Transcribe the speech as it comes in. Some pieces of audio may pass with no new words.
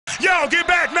Yo, get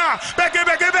back now.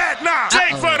 Get back now.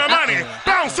 Shake for the money.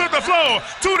 Bounce to the floor.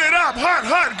 Toot it up,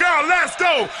 hot, girl, let's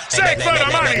go. Shake for the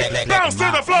money. Bounce to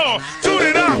the floor.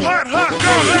 Toot it up, hot, girl,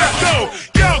 let's go.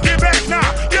 Yo, get back now.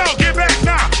 Yo, get back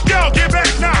now. Yo, get back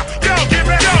now. Yo, get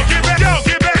back. Yo, get back. Yo,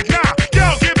 get back now. Yo,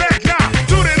 get back now.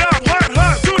 Toot it up, hot.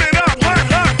 Toot it up, hot.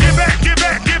 Get back. Get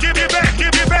back. Get back. Get back. Get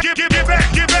back. Get back.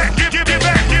 Get back.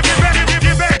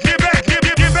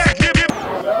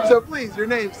 So please, your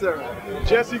name, sir?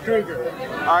 Jesse Krieger.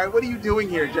 All right, what are you doing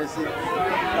here, Jesse?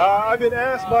 I've been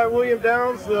asked by William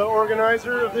Downs, the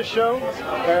organizer of this show,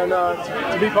 and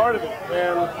to be part of it.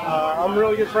 And I'm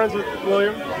really good friends with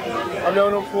William. I've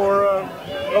known him for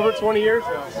over 20 years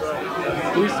now,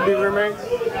 so we used to be roommates.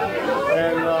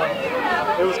 And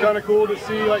it was kind of cool to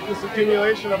see like this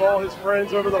accumulation of all his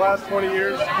friends over the last 20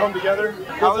 years come together.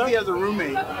 How was he as a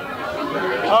roommate?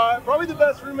 Probably the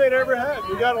best roommate I ever had.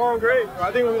 We got along great.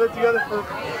 I think we lived together for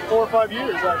 4 or 5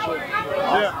 years, actually.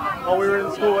 Yeah, while we were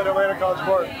in school at Atlanta College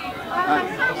Park.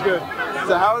 Nice. That's good.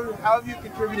 So how have you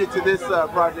contributed to this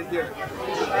project here?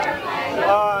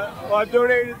 Well, I've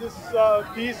donated this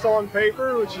piece on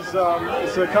paper, which is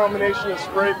it's a combination of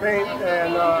spray paint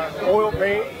and oil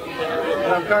paint.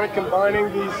 And I'm kind of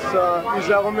combining these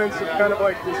elements of kind of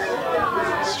like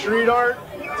this street art,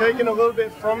 taken a little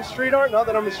bit from street art. Not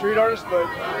that I'm a street artist, but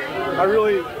I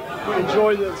really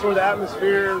enjoy the sort of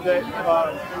atmosphere that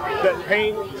that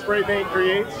spray paint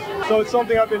creates. So it's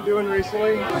something I've been doing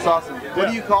recently. That's awesome. What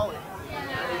do you call it?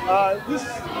 This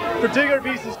particular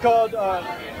piece is called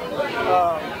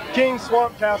King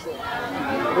Swamp Castle,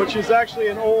 which is actually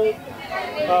an old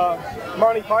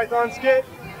Monty Python skit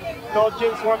called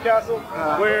King Swamp Castle,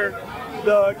 where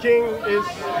the king is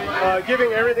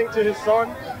giving everything to his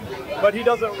son, but he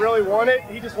doesn't really want it.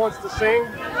 He just wants to sing.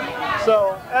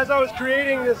 So as I was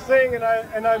creating this thing, and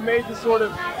I made this sort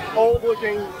of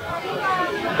old-looking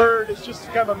bird. It's just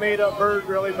kind of a made-up bird,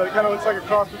 really, but it kind of looks like a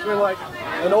cross between like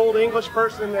an old English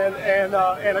person and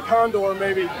a condor,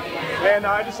 maybe. And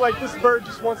I just like, this bird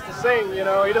just wants to sing, you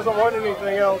know. He doesn't want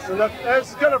anything else, and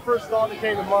that's kind of first thought that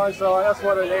came to mind. So that's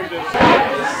what I named it.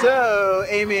 So,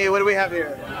 Amy, what do we have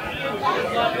here?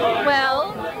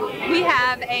 Well, we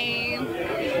have a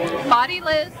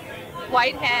bodiless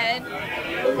white head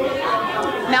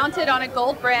mounted on a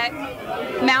gold brick,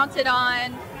 mounted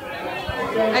on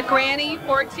a granny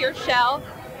 4-tier shelf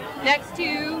next to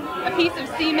a piece of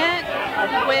cement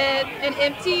with an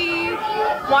empty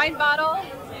wine bottle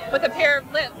with a pair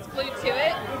of lips glued to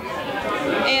it,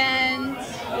 and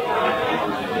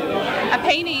a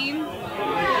painting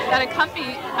that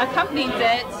accompanies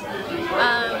it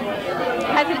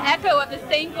has an echo of the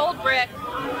same gold brick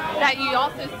that you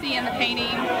also see in the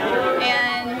painting,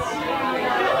 and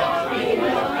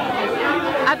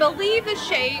I believe the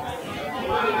shapes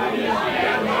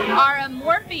are a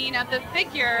morphine of the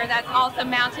figure that's also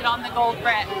mounted on the gold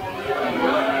brick.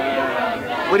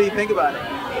 What do you think about it?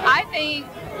 I think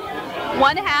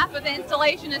one half of the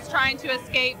installation is trying to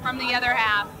escape from the other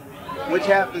half. Which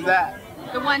half is that?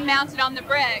 The one mounted on the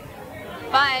brick,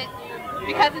 but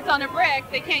because it's on a brick,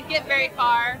 they can't get very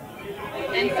far.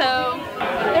 And so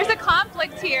there's a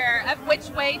conflict here of which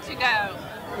way to go.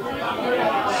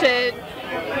 Should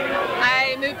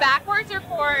I move backwards or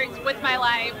forwards with my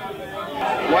life?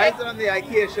 Why is it on the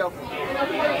IKEA shelving?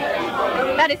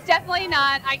 That is definitely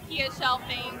not IKEA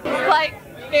shelving. It's like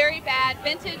very bad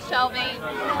vintage shelving.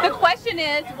 The question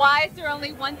is, why is there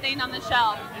only one thing on the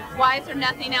shelf? Why is there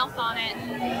nothing else on it?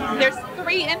 There's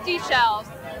 3 empty shelves.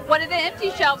 What do the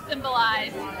empty shelves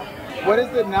symbolize? What is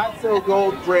the not so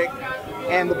gold brick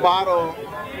and the bottle?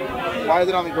 Why is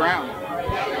it on the ground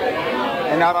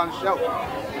and not on the shelf?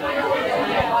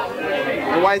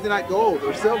 Or why is it not gold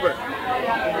or silver?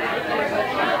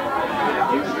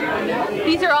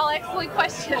 These are all excellent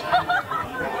questions.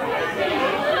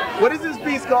 What is this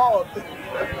piece called?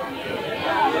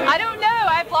 I don't know.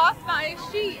 I've lost my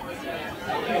sheet.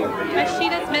 My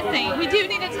sheet is missing. We do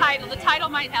need a title. The title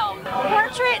might help.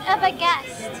 Portrait of a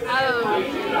guest.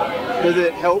 Oh. Does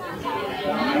it help?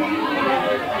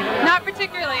 Not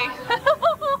particularly.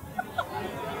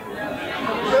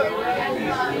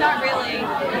 Not really.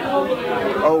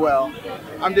 Oh well.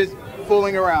 I'm just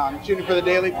fooling around, shooting for the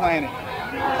Daily Planet.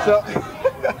 So.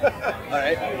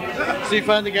 Alright. So you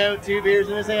found the guy with 2 beers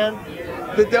in his hand?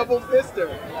 The double fister.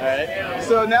 Alright.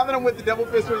 So now that I'm with the double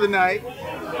fister of the night,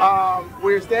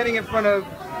 we're standing in front of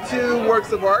 2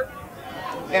 works of art,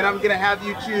 and I'm gonna have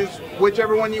you choose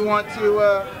whichever one you want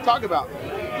to talk about.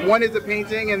 One is a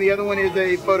painting, and the other one is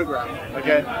a photograph.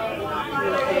 Okay.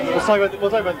 We'll talk about the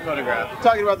photograph.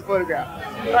 Talking about the photograph.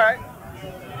 All right.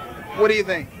 What do you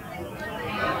think?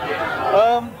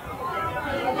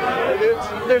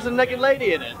 There's a naked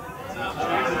lady in it.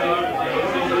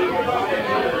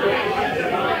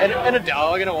 And a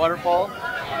dog and a waterfall.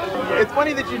 It's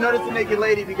funny that you notice the naked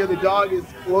lady because the dog is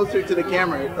closer to the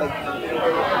camera. It's like,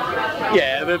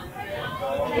 yeah, but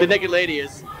the naked lady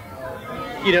is,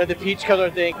 you know, the peach color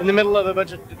thing in the middle of a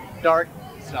bunch of dark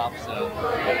stuff. So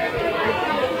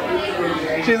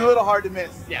she's a little hard to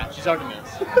miss. Yeah, she's hard to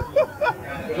miss.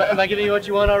 Am I giving you what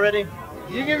you want already?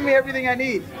 You're giving me everything I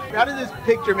need. How does this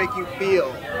picture make you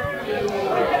feel?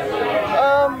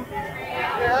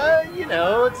 You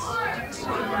know, it's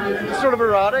sort of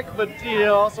erotic, but you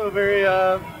know, also very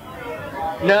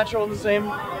natural in the same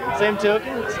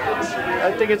token.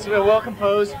 I think it's a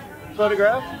well-composed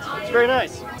photograph. It's very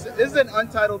nice. This is an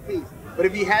untitled piece, but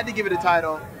if you had to give it a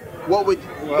title, what would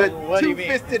the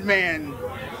two-fisted man?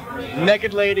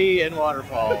 Naked lady and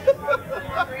waterfall.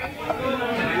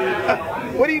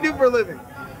 What do you do for a living?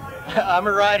 I'm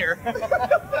a writer.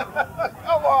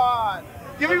 Come on.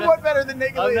 Give me one better than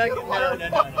naked lady.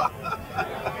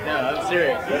 No, I'm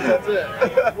serious. That's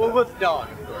it. Well, with dog,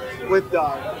 of course. With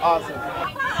dog. Awesome.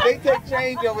 They take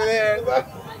change over there.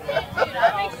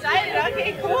 I'm excited.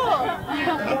 Okay, cool.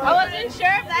 I wasn't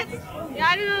sure if that's.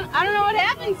 I don't know what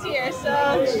happens here. So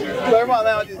Claremont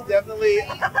Lounge is definitely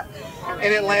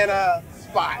an Atlanta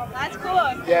spot. That's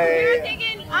cool. Yeah. We were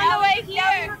thinking on the way here.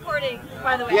 Now we're recording,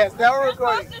 by the way. Yes, now we're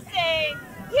recording. Supposed to say.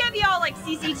 You have y'all like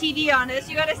CCTV on us.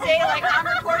 You gotta say like I'm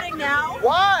recording now.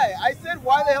 Why? I said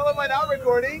why the hell am I not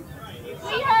recording?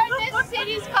 We heard this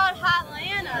city's called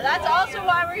Hotlanta. That's also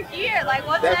why we're here. Like,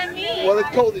 what's that mean? Well, it's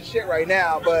cold as shit right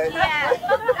now, but. Yeah,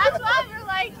 that's why we're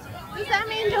like, does that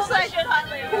mean just like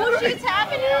cool shit's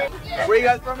happening? Where you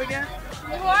guys from again?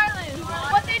 New Orleans.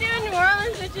 What they do in New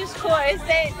Orleans, which is cool, is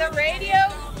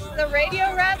the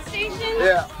radio rap station.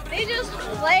 Yeah. They just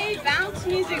play bounce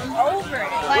music over it.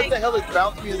 Like, what the hell is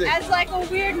bounce music? As like a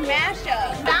weird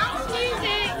mashup. Bounce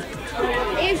music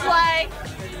is like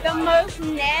the most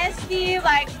nasty,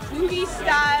 like booty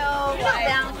style, like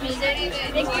bounce music.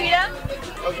 Big Frida.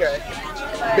 Okay.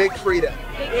 Big Frida.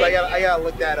 So I gotta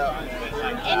look that up.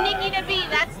 And Nikki the Bee,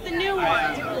 that's the new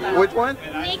one. Which one?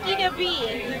 Nikki the Bee.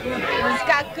 It's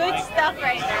got good stuff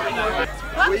right now.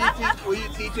 Will you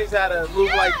teach us how to move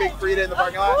like Big Frida in the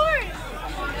parking lot? Of course.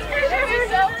 It was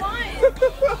so fun.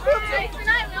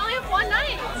 Tonight we only have one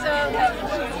night, so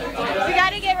we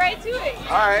gotta get right to it.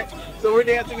 All right. So we're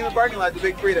dancing in the parking lot to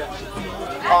Big Frida.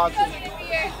 Awesome.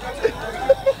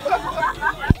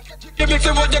 You mix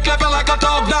it when you're clapping like a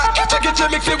dog knock. Check it, you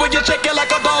mix it when you shake it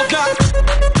like a dog knock.